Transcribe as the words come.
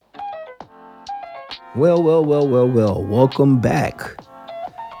Well. Welcome back.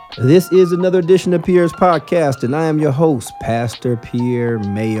 This is another edition of Pierre's Podcast, and I am your host, Pastor Pierre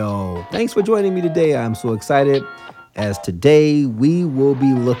Mayo. Thanks for joining me today. I'm so excited, as today we will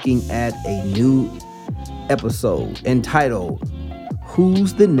be looking at a new episode entitled,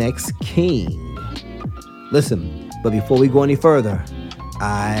 Who's the Next King? Listen, but before we go any further,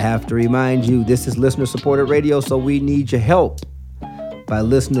 I have to remind you, this is listener-supported radio, so we need your help. By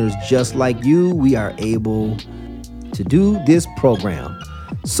listeners just like you, we are able to do this program.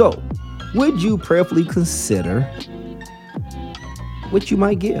 So, would you prayerfully consider what you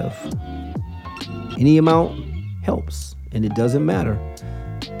might give? Any amount helps, and it doesn't matter.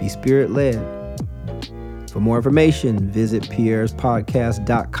 Be spirit-led. For more information, visit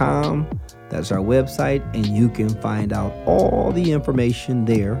pierrespodcast.com. That's our website, and you can find out all the information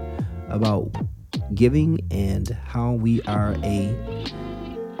there about giving and how we are a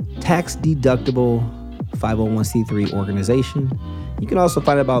tax-deductible 501c3 organization. You can also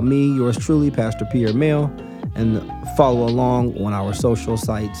find out about me, yours truly, Pastor Pierre Mayo, and follow along on our social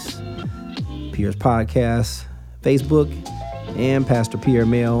sites, Pierre's Podcast, Facebook, and Pastor Pierre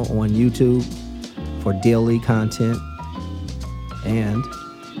Mayo on YouTube for daily content. And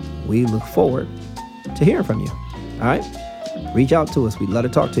we look forward to hearing from you. All right? Reach out to us. We'd love to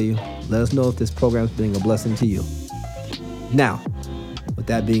talk to you. Let us know if this program's been a blessing to you. Now, with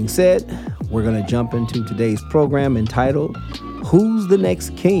that being said, we're going to jump into today's program entitled, Who's the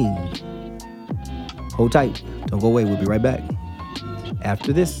Next King? Hold tight. Don't go away. We'll be right back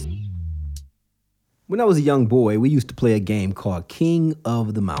after this. When I was a young boy, we used to play a game called King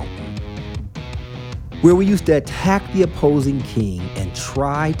of the Mountain, where we used to attack the opposing king and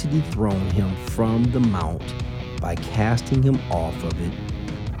try to dethrone him from the mount by casting him off of it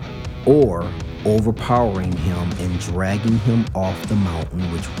or overpowering him and dragging him off the mountain,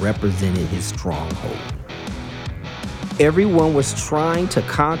 which represented his stronghold. Everyone was trying to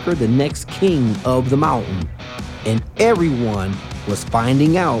conquer the next king of the mountain, and everyone was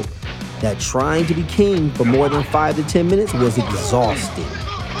finding out that trying to be king for more than 5 to 10 minutes was exhausting.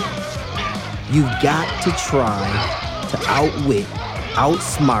 You've got to try to outwit,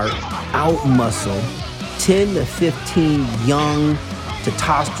 outsmart, outmuscle 10 to 15 young,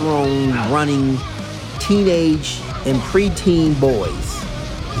 testosterone running teenage and preteen boys.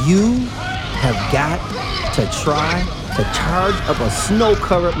 You have got to try to charge up a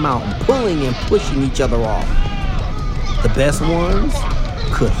snow-covered mountain, pulling and pushing each other off. The best ones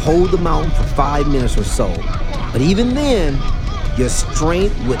could hold the mountain for 5 minutes or so, but even then, your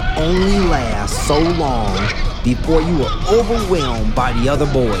strength would only last so long before you were overwhelmed by the other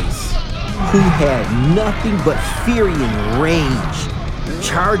boys, who had nothing but fury and rage,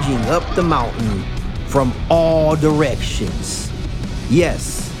 charging up the mountain from all directions.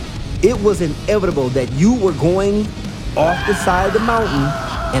 Yes, it was inevitable that you were going off the side of the mountain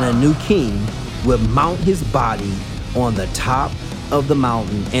and a new king would mount his body on the top of the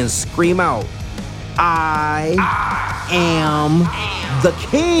mountain and scream out, I am the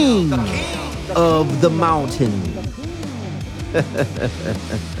king of the mountain.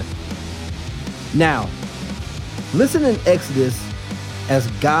 Now, listen in Exodus as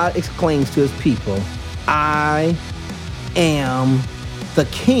God exclaims to his people, I am the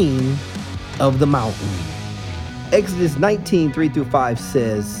king of the mountain. Exodus 19:3-5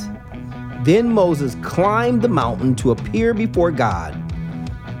 says, Then Moses climbed the mountain to appear before God.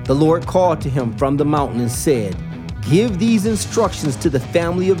 The Lord called to him from the mountain and said, Give these instructions to the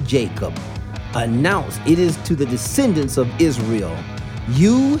family of Jacob. Announce it is to the descendants of Israel.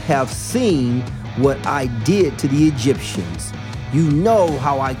 You have seen what I did to the Egyptians. You know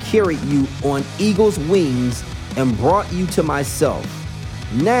how I carried you on eagle's wings and brought you to myself.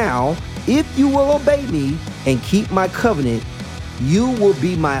 Now, if you will obey me and keep my covenant, you will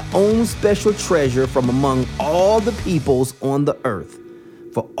be my own special treasure from among all the peoples on the earth.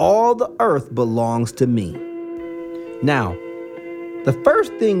 For all the earth belongs to me. Now, the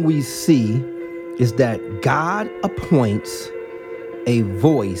first thing we see is that God appoints a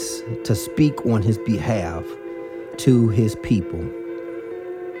voice to speak on his behalf to his people.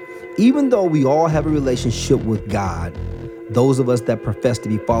 Even though we all have a relationship with God, those of us that profess to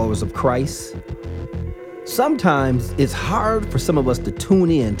be followers of Christ, sometimes it's hard for some of us to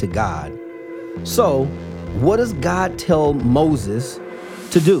tune in to God. So, what does God tell Moses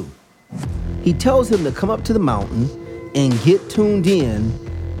to do? He tells him to come up to the mountain and get tuned in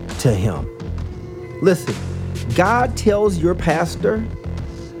to him. Listen, God tells your pastor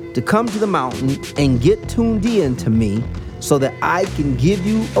to come to the mountain and get tuned in to me so that I can give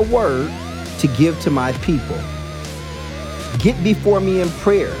you a word to give to my people. Get before me in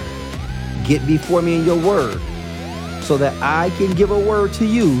prayer. Get before me in your word so that I can give a word to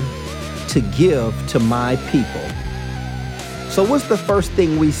you to give to my people. So what's the first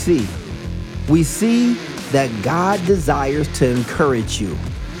thing we see? We see that God desires to encourage you.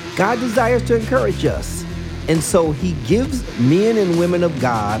 God desires to encourage us. And so he gives men and women of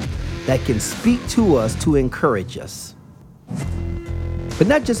God that can speak to us to encourage us. But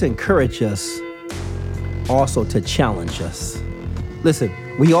not just encourage us, also to challenge us. Listen,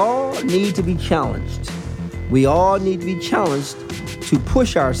 we all need to be challenged. We all need to be challenged to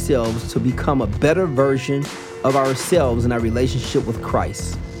push ourselves to become a better version of ourselves in our relationship with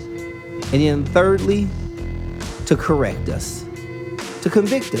Christ. And then thirdly, to correct us, to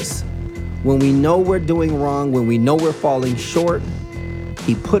convict us. When we know we're doing wrong, when we know we're falling short,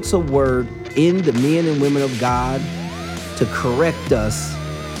 he puts a word in the men and women of God to correct us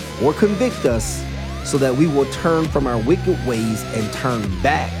or convict us so that we will turn from our wicked ways and turn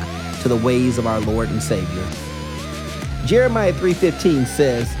back to the ways of our Lord and Savior. Jeremiah 3:15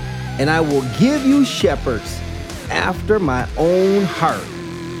 says, "And I will give you shepherds after my own heart,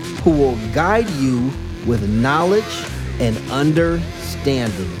 who will guide you with knowledge and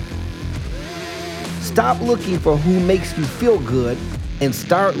understanding." Stop looking for who makes you feel good and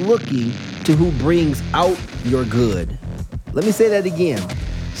start looking to who brings out your good. Let me say that again.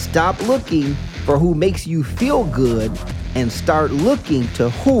 Stop looking for who makes you feel good and start looking to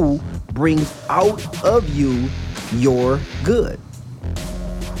who brings out of you your good.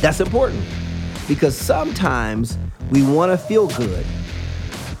 That's important because sometimes we want to feel good,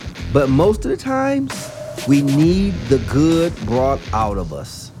 but most of the times we need the good brought out of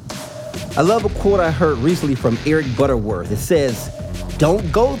us. I love a quote I heard recently from Eric Butterworth. It says,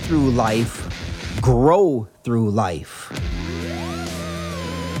 "Don't go through life, grow through life."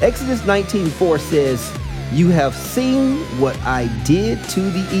 Exodus 19:4 says, "You have seen what I did to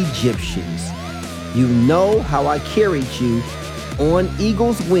the Egyptians. You know how I carried you on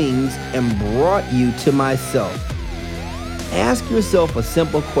eagle's wings and brought you to myself." Ask yourself a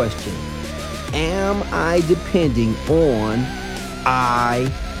simple question. Am I depending on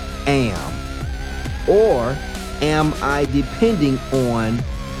I am? Or am I depending on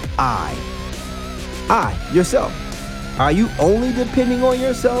I, yourself? Are you only depending on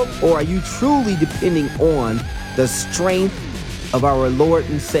yourself, or are you truly depending on the strength of our Lord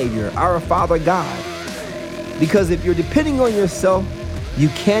and Savior, our Father God? Because if you're depending on yourself, you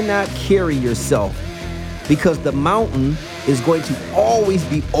cannot carry yourself, because the mountain is going to always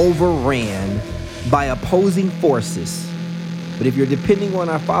be overran by opposing forces. But if you're depending on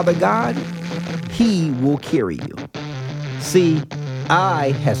our Father God, he will carry you. See,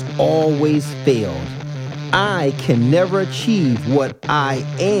 I has always failed. I can never achieve what I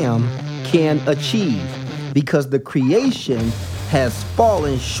am can achieve, because the creation has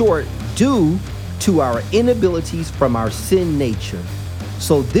fallen short due to our inabilities from our sin nature.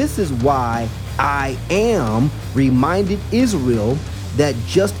 So this is why I am reminded Israel that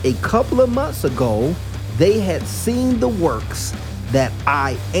just a couple of months ago, they had seen the works that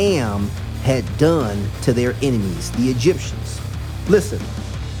I am had done to their enemies, the Egyptians. Listen,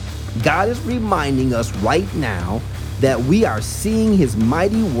 God is reminding us right now that we are seeing his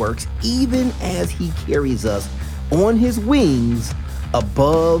mighty works even as he carries us on his wings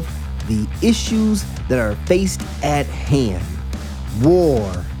above the issues that are faced at hand.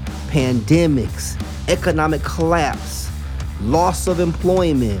 War, pandemics, economic collapse, loss of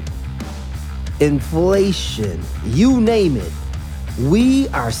employment, inflation, you name it. We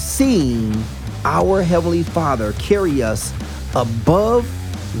are seeing our Heavenly Father carry us above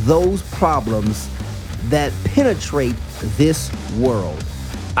those problems that penetrate this world.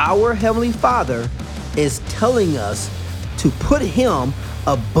 Our Heavenly Father is telling us to put him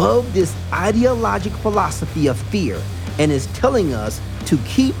above this ideologic philosophy of fear, and is telling us to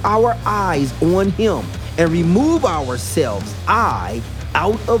keep our eyes on him and remove ourselves,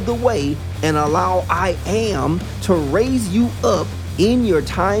 out of the way, and allow I am to raise you up in your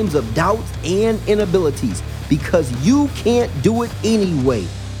times of doubts and inabilities, because you can't do it anyway.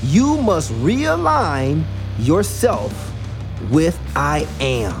 You must realign yourself with I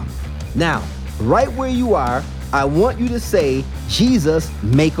am. Now, right where you are, I want you to say, "Jesus,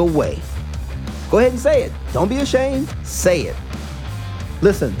 make a way." Go ahead and say it. Don't be ashamed. Say it.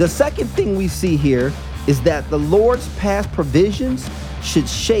 Listen, the second thing we see here is that the Lord's past provisions should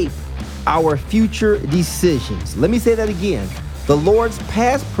shape our future decisions. Let me say that again. The Lord's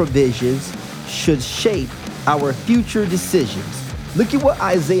past provisions should shape our future decisions. Look at what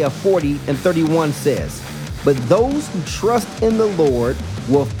Isaiah 40:31 says. "But those who trust in the Lord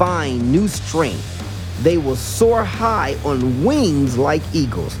will find new strength. They will soar high on wings like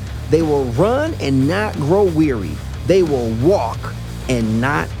eagles. They will run and not grow weary. They will walk and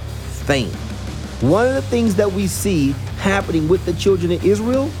not faint. One of the things that we see happening with the children of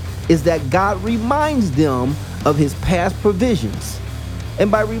Israel is that God reminds them of his past provisions.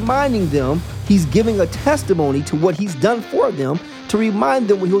 And by reminding them, he's giving a testimony to what he's done for them to remind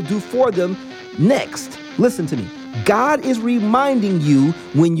them what he'll do for them next. Listen to me. God is reminding you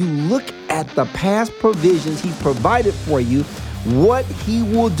when you look at the past provisions he's provided for you, what he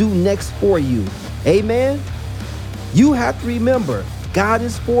will do next for you. Amen? You have to remember, God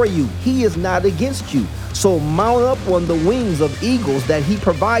is for you. He is not against you. So mount up on the wings of eagles that he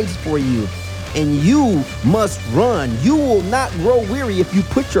provides for you. And you must run. You will not grow weary if you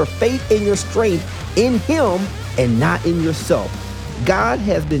put your faith and your strength in him and not in yourself. God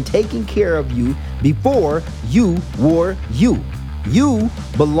has been taking care of you before you were you. You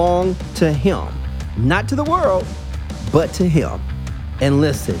belong to him, not to the world, but to him. And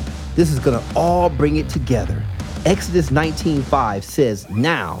listen, this is going to all bring it together. Exodus 19:5 says,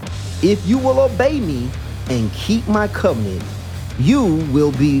 "Now, if you will obey me and keep my covenant, you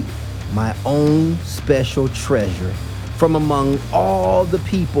will be my own special treasure from among all the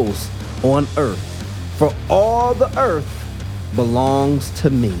peoples on earth. For all the earth belongs to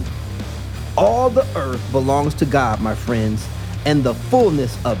me." All the earth belongs to God, my friends, and the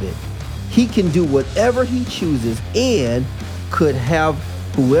fullness of it. He can do whatever he chooses and could have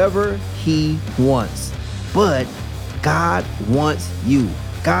whoever he wants. But God wants you.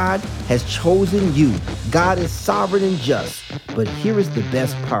 God has chosen you. God is sovereign and just. But here is the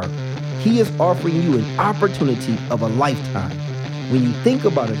best part. He is offering you an opportunity of a lifetime. When you think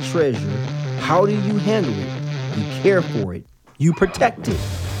about a treasure, how do you handle it? You care for it. You protect it.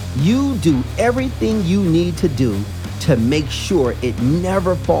 You do everything you need to do to make sure it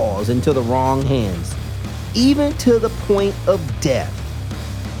never falls into the wrong hands, even to the point of death.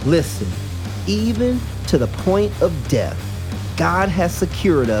 Listen, even to the point of death, God has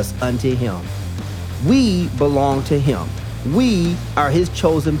secured us unto him. We belong to him. We are his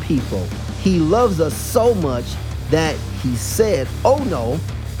chosen people. He loves us so much that he said, "Oh no,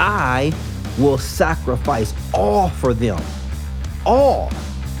 I will sacrifice all for them." All.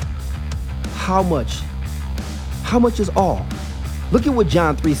 How much? How much is all? Look at what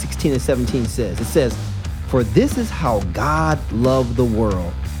John 3:16 and 17 says. It says, "For this is how God loved the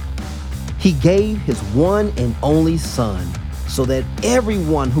world. He gave his one and only Son, so that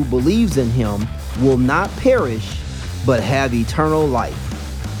everyone who believes in him will not perish, but have eternal life."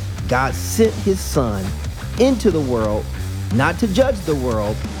 God sent his Son into the world, not to judge the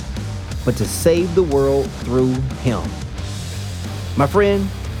world, but to save the world through him. My friend,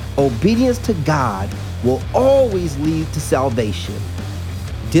 obedience to God will always lead to salvation.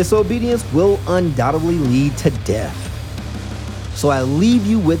 Disobedience will undoubtedly lead to death. So I leave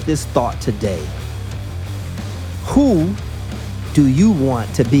you with this thought today. Who do you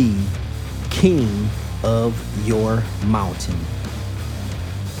want to be king of your mountain?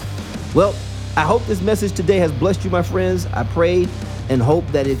 Well, I hope this message today has blessed you, my friends. I pray and hope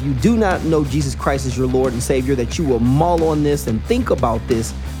that if you do not know Jesus Christ as your Lord and Savior, that you will mull on this and think about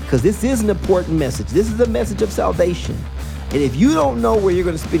this, because this is an important message. This is a message of salvation. And if you don't know where you're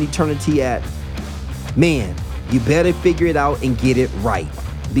going to spend eternity at, man, you better figure it out and get it right.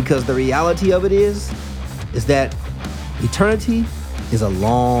 Because the reality of it is that eternity is a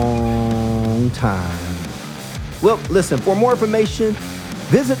long time. Well, listen, for more information,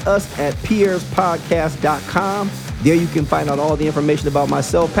 visit us at pierrespodcast.com. There you can find out all the information about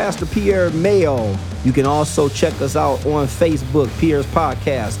myself, Pastor Pierre Mayo. You can also check us out on Facebook, Pierre's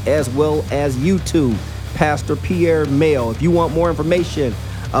Podcast, as well as YouTube, Pastor Pierre Mayo. If you want more information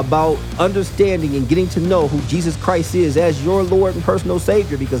about understanding and getting to know who Jesus Christ is as your Lord and personal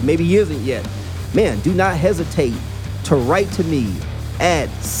Savior, because maybe he isn't yet, man, do not hesitate to write to me at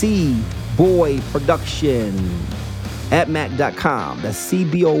cboyproduction@mac.com. That's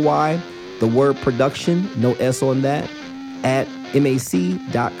CBOY, the word production, no S on that, at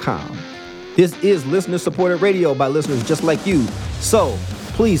mac.com. This is listener-supported radio by listeners just like you. So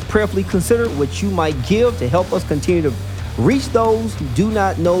please prayerfully consider what you might give to help us continue to reach those who do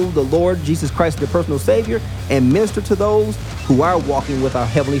not know the Lord Jesus Christ, their personal Savior, and minister to those who are walking with our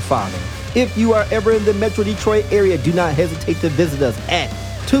Heavenly Father. If you are ever in the Metro Detroit area, do not hesitate to visit us at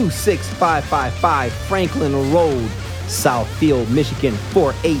 26555 Franklin Road, Southfield, Michigan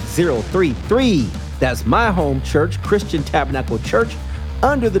 48033. That's my home church, Christian Tabernacle Church,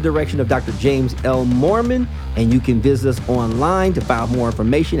 under the direction of Dr. James L. Mormon. And you can visit us online to find more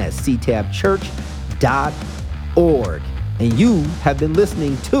information at ctabchurch.org. And you have been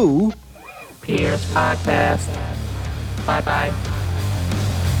listening to Pierre's Podcast. Bye-bye.